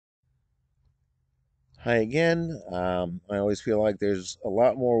Hi again. I always feel like there's a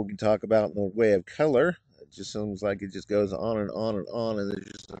lot more we can talk about in the way of color. It just seems like it just goes on and on and on, and there's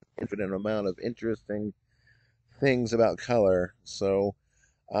just an infinite amount of interesting things about color.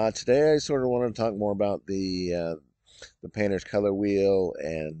 Today I sort of want to talk more about the painter's color wheel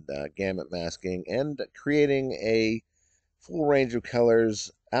and gamut masking and creating a full range of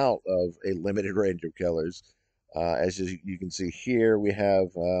colors out of a limited range of colors. As you can see here, we have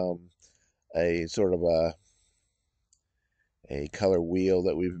a sort of a color wheel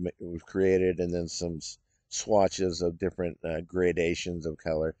that we've created, and then some swatches of different gradations of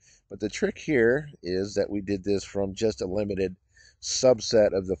color. But the trick here is that we did this from just a limited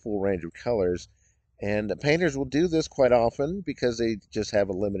subset of the full range of colors. And painters will do this quite often because they just have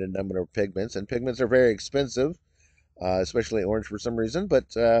a limited number of pigments, and pigments are very expensive, especially orange for some reason.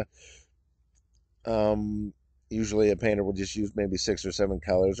 But um, usually a painter will just use maybe six or seven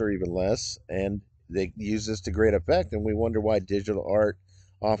colors or even less, and they use this to great effect. And we wonder why digital art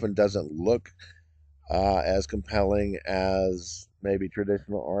often doesn't look as compelling as maybe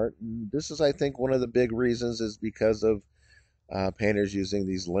traditional art. And this is, I think, one of the big reasons is because of painters using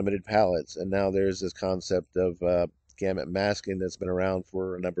these limited palettes. And now there's this concept of gamut masking that's been around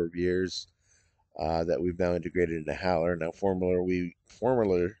for a number of years that we've now integrated into Howler. Now, formerly,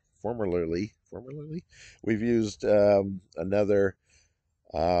 we've used another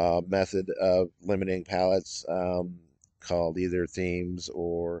method of limiting palettes called either themes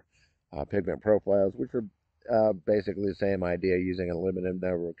or pigment profiles, which are basically the same idea, using a limited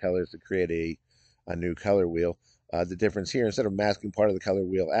number of colors to create a new color wheel. The difference here, instead of masking part of the color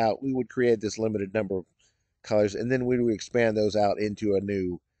wheel out, we would create this limited number of colors, and then we would expand those out into a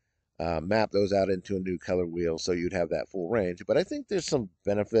new map those out into a new color wheel, so you'd have that full range. But I think there's some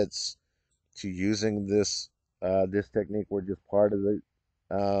benefits to using this technique where just part of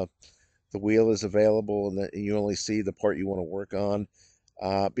uh, the wheel is available, and that you only see the part you want to work on,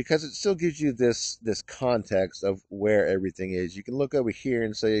 because it still gives you this context of where everything is. You can look over here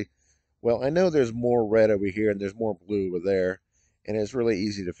and say, well, I know there's more red over here and there's more blue over there, and it's really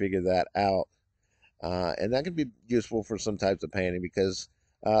easy to figure that out. And that can be useful for some types of painting because,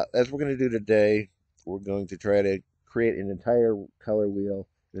 as we're going to do today, we're going to try to create an entire color wheel,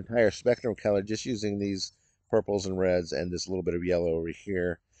 an entire spectrum of color, just using these purples and reds and this little bit of yellow over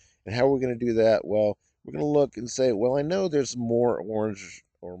here. And how are we going to do that? Well, we're going to look and say, well, I know there's more orange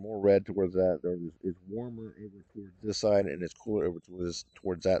or more red towards that. It's warmer over towards this side, and it's cooler over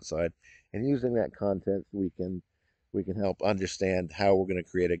towards that side. And using that context, we can help understand how we're going to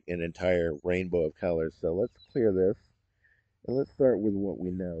create an entire rainbow of colors. So let's clear this, and let's start with what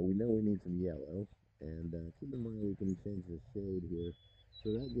we know. We know we need some yellow, and keep in mind we can change the shade here. So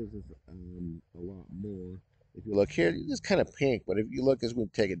that gives us a lot more. If you look here, it's kind of pink, but if you look as we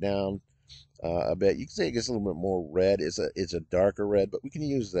take it down a bit, you can say it gets a little bit more red. It's a darker red, but we can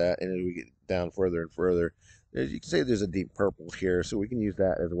use that, and as we get down further and further, you can say there's a deep purple here, so we can use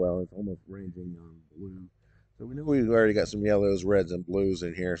that as well. It's almost ranging on blue. So we know we've already got some yellows, reds, and blues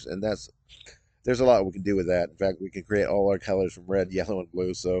in here, and there's a lot we can do with that. In fact, we can create all our colors from red, yellow, and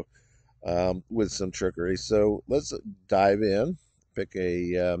blue. So with some trickery. So let's dive in. Pick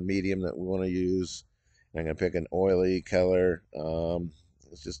a medium that we want to use. I'm going to pick an oily color.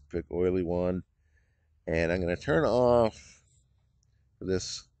 Let's just pick oily one, and I'm going to turn off for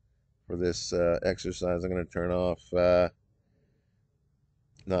this exercise. I'm going to turn off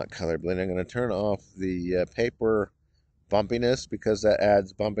not color blend. I'm going to turn off the paper bumpiness because that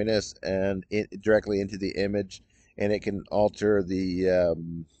adds bumpiness and directly into the image, and it can alter the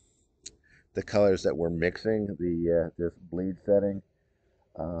colors that we're mixing, the this bleed setting.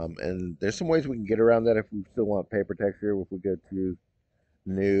 And there's some ways we can get around that if we still want paper texture.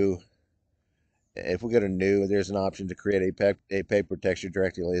 New, if we go to new, there's an option to create a paper texture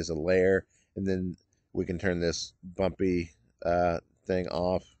directly as a layer, and then we can turn this bumpy thing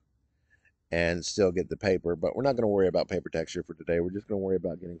off and still get the paper. But we're not going to worry about paper texture for today. We're just going to worry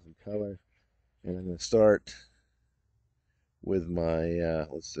about getting some color. And I'm going to start with my,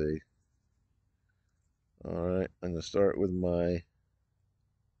 let's see. All right, I'm going to start with my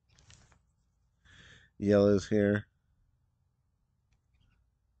yellows here.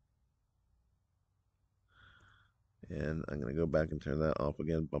 And I'm going to go back and turn that off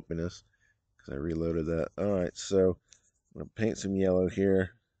again, bumpiness, because I reloaded that. All right, so I'm going to paint some yellow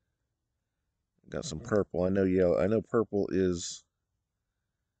here. Got some purple. I know yellow. I know purple is.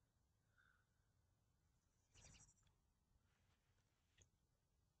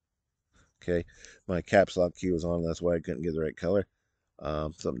 Okay, my caps lock key was on. That's why I couldn't get the right color.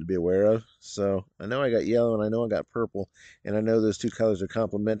 Something to be aware of. So I know I got yellow and I know I got purple, and I know those two colors are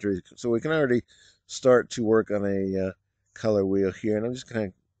complementary. So we can already start to work on a color wheel here, and I'm just kind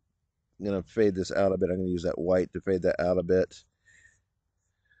of going to fade this out a bit. I'm going to use that white to fade that out a bit.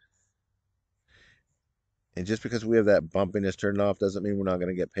 And just because we have that bumpiness turned off doesn't mean we're not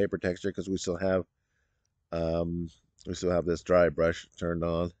going to get paper texture, because um, we still have this dry brush turned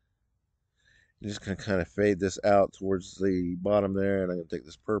on. I'm just going to kind of fade this out towards the bottom there, and I'm going to take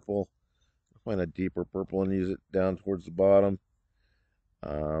this purple, find a deeper purple, and use it down towards the bottom.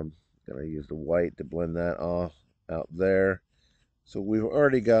 Going to use the white to blend that off out there. So we've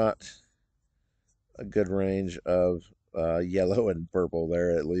already got a good range of yellow and purple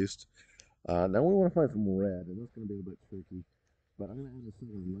there at least. Now we want to find some red, and that's going to be a bit tricky. But I'm going to add a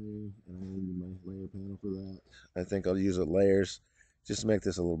second layer, and I'm going to use my layer panel for that. I think I'll use it layers just to make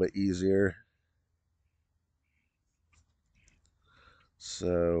this a little bit easier.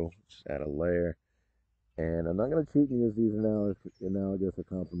 So just add a layer. And I'm not going to cheat and use these analogous or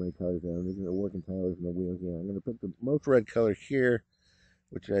complementary colors. I'm using the working colors in the wheel here. I'm going to put the most red color here,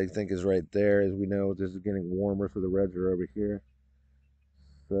 which I think is right there. As we know, this is getting warmer, so the reds are over here.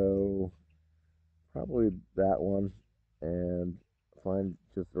 So probably that one, and find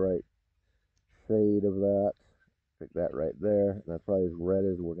just the right shade of that. Pick that right there, and that's probably as red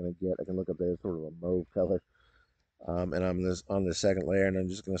as we're going to get. I can look up there, sort of a mauve color. And I'm on the second layer, and I'm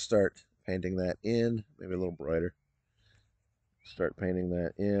just going to start painting that in, maybe a little brighter. Start painting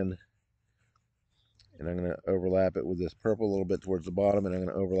that in, and I'm going to overlap it with this purple a little bit towards the bottom, and I'm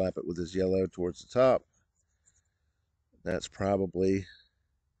going to overlap it with this yellow towards the top. That's probably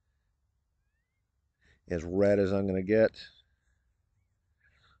as red as I'm going to get.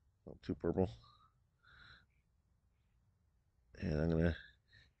 A little too purple. And I'm going to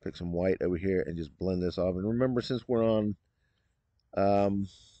pick some white over here and just blend this off. And remember, since um,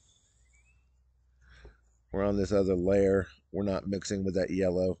 we're on this other layer, we're not mixing with that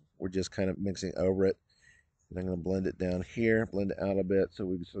yellow. We're just kind of mixing over it. And I'm going to blend it down here, blend it out a bit so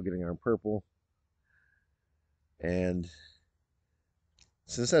we're still getting our purple. And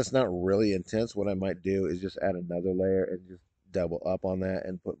since that's not really intense, what I might do is just add another layer and just double up on that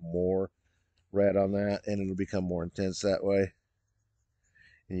and put more red on that, and it'll become more intense that way.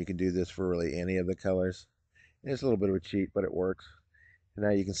 And you can do this for really any of the colors. And it's a little bit of a cheat, but it works. And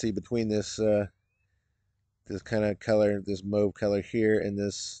now you can see between this kind of color, this mauve color here, and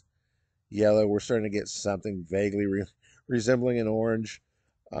this yellow, we're starting to get something vaguely resembling an orange.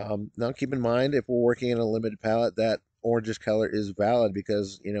 Now keep in mind, if we're working in a limited palette, that orangish color is valid,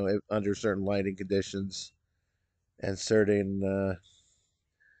 because under certain lighting conditions and certain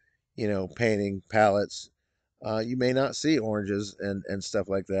painting palettes, you may not see oranges and stuff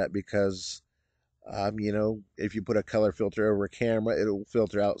like that, because if you put a color filter over a camera, it'll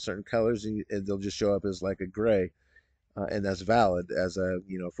filter out certain colors, and they'll just show up as like a gray. And that's valid as a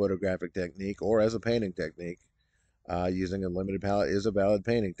photographic technique or as a painting technique. Using a limited palette is a valid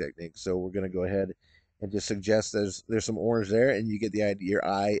painting technique. So we're going to go ahead and just suggest there's some orange there, and you get the idea.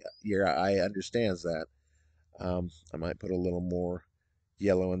 Your eye understands that. I might put a little more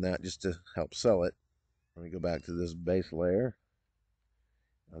yellow in that just to help sell it. Let me go back to this base layer.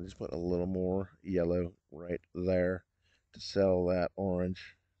 I'll just put a little more yellow right there to sell that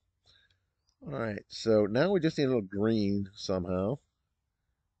orange. All right, so now we just need a little green somehow.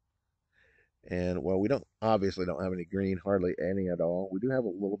 And well, we obviously don't have any green, hardly any at all. We do have a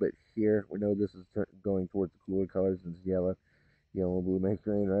little bit here. We know this is going towards the cooler colors, and it's yellow. Yellow and blue makes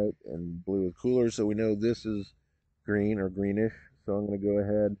green, right? And blue is cooler, so we know this is green or greenish. So I'm going to go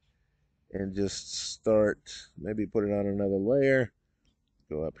ahead and just start, maybe put it on another layer.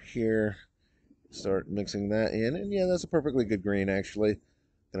 Go up here, start mixing that in. And yeah, that's a perfectly good green, actually.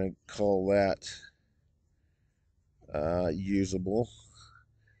 I'm going to call that usable.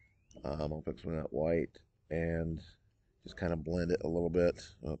 I'll put some of that white and just kind of blend it a little bit.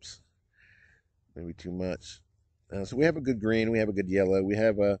 Oops, maybe too much. So we have a good green, we have a good yellow, we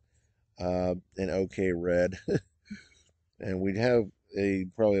have an okay red, and we have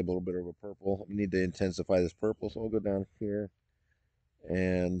probably a little bit of a purple. We need to intensify this purple, so I'll go down here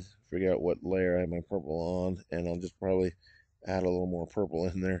and figure out what layer I have my purple on, and I'll just probably add a little more purple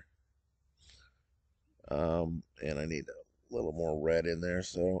in there. And I need a little more red in there,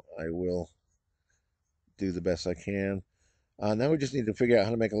 so I will do the best I can. Now we just need to figure out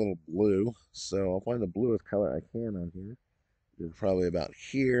how to make a little blue. So I'll find the bluest color I can on here. It's probably about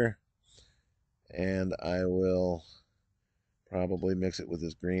here. And I will probably mix it with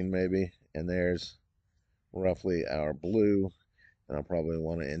this green maybe. And there's roughly our blue. And I'll probably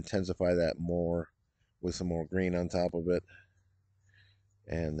want to intensify that more with some more green on top of it.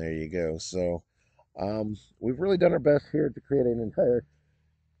 And there you go. So we've really done our best here to create an entire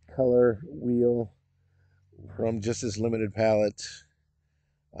color wheel from just this limited palette.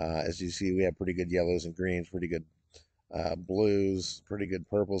 As you see, we have pretty good yellows and greens, pretty good blues, pretty good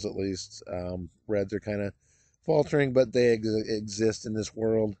purples at least. Reds are kind of faltering, but they exist in this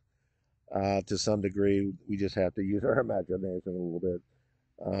world to some degree. We just have to use our imagination a little bit.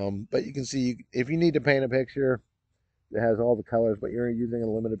 But you can see if you need to paint a picture that has all the colors, but you're using a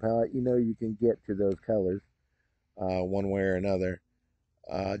limited palette, you know you can get to those colors one way or another,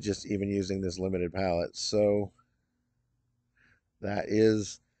 just even using this limited palette. So that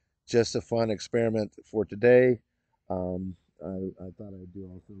is just a fun experiment for today. I thought I'd do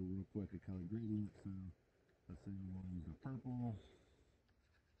also real quick a color gradient. So let's say we want to use a purple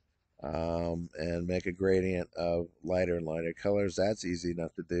and make a gradient of lighter and lighter colors. That's easy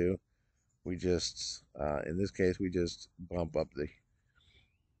enough to do. We just, in this case, we just bump up the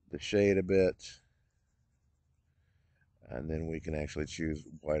shade a bit, and then we can actually choose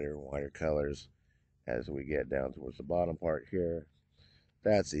whiter and whiter colors as we get down towards the bottom part here.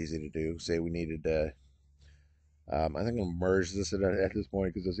 That's easy to do. Say we needed to, I think I'm going to merge this at this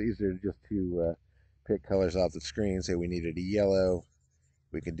point because it's easier just to pick colors off the screen. Say we needed a yellow,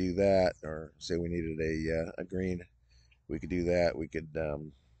 we could do that. Or say we needed a green, we could do that. We could, let's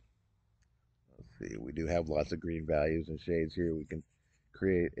see, we do have lots of green values and shades here. We can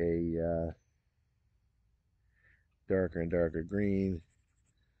create a darker and darker green,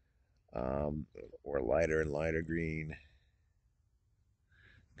 or lighter and lighter green.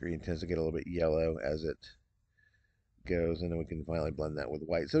 Green tends to get a little bit yellow as it goes, and then we can finally blend that with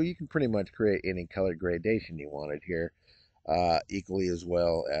white. So you can pretty much create any color gradation you wanted here, equally as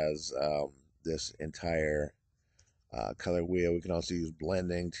well as this entire color wheel. We can also use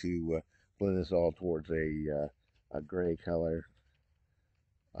blending to blend this all towards a gray color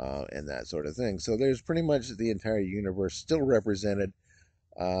and that sort of thing. So there's pretty much the entire universe still represented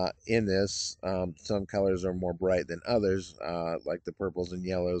in this. Some colors are more bright than others, like the purples and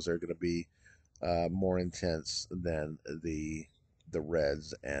yellows are going to be more intense than the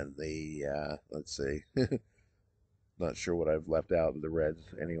reds and the let's see, not sure what I've left out of the reds,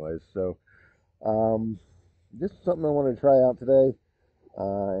 anyways. So um, this is something I want to try out today,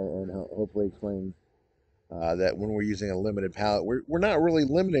 and hopefully explain that when we're using a limited palette, we're not really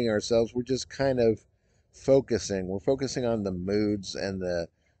limiting ourselves. We're just kind of focusing. We're focusing on the moods and the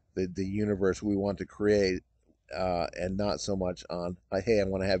universe we want to create, and not so much on like, hey, I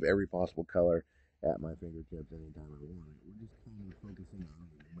want to have every possible color at my fingertips anytime I want it. We're just kind of focusing on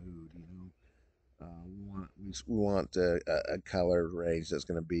the mood, you know. We want a color range that's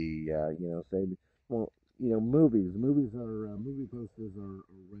going to be, you know, say, well, you know, movies. Movies are movie posters are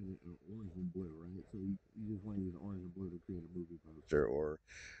red, orange, and blue, right? So you just want to use orange and blue to create a movie poster, or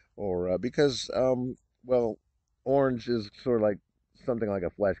because well, orange is sort of like something like a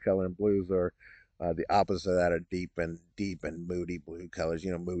flesh color, and blues are the opposite of that, are deep and moody blue colors.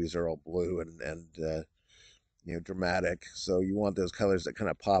 You know, movies are all blue and you know, dramatic. So you want those colors that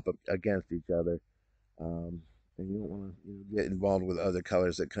kind of pop up against each other, and you don't want to, you know, get involved with other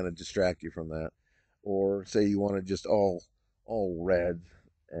colors that kind of distract you from that. Or say you want to just all reds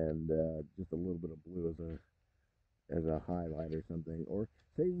and just a little bit of blue as a highlight or something. Or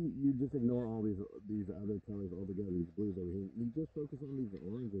say you just ignore all these other colors altogether, these blues over here. You just focus on these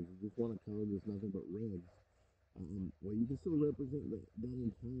oranges. You just want a color that's nothing but reds. Well, you can still represent that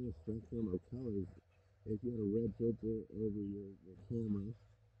entire spectrum of colors if you had a red filter over your camera.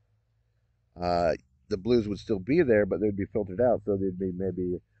 Uh, the blues would still be there, but they'd be filtered out, so they'd be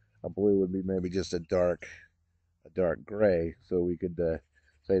maybe a blue would be maybe just a dark gray. So we could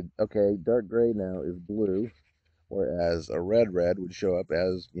say, okay, dark gray now is blue, whereas a red would show up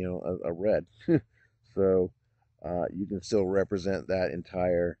as, you know, a red. So you can still represent that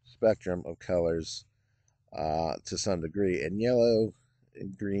entire spectrum of colors to some degree. And yellow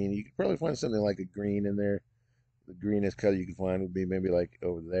and green, you could probably find something like a green in there. The greenest color you can find would be maybe like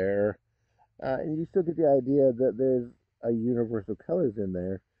over there. And you still get the idea that there's a universe of colors in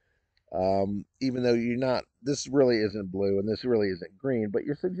there. Even though you're not, this really isn't blue and this really isn't green, but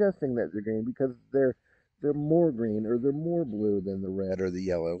you're suggesting that they're green because they're more green or they're more blue than the red or the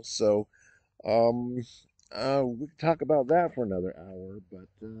yellow. So um, we could talk about that for another hour, but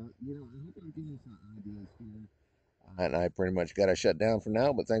you know, I hope I'm giving you some ideas here. And I pretty much got to shut down for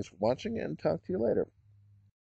now, but thanks for watching and talk to you later.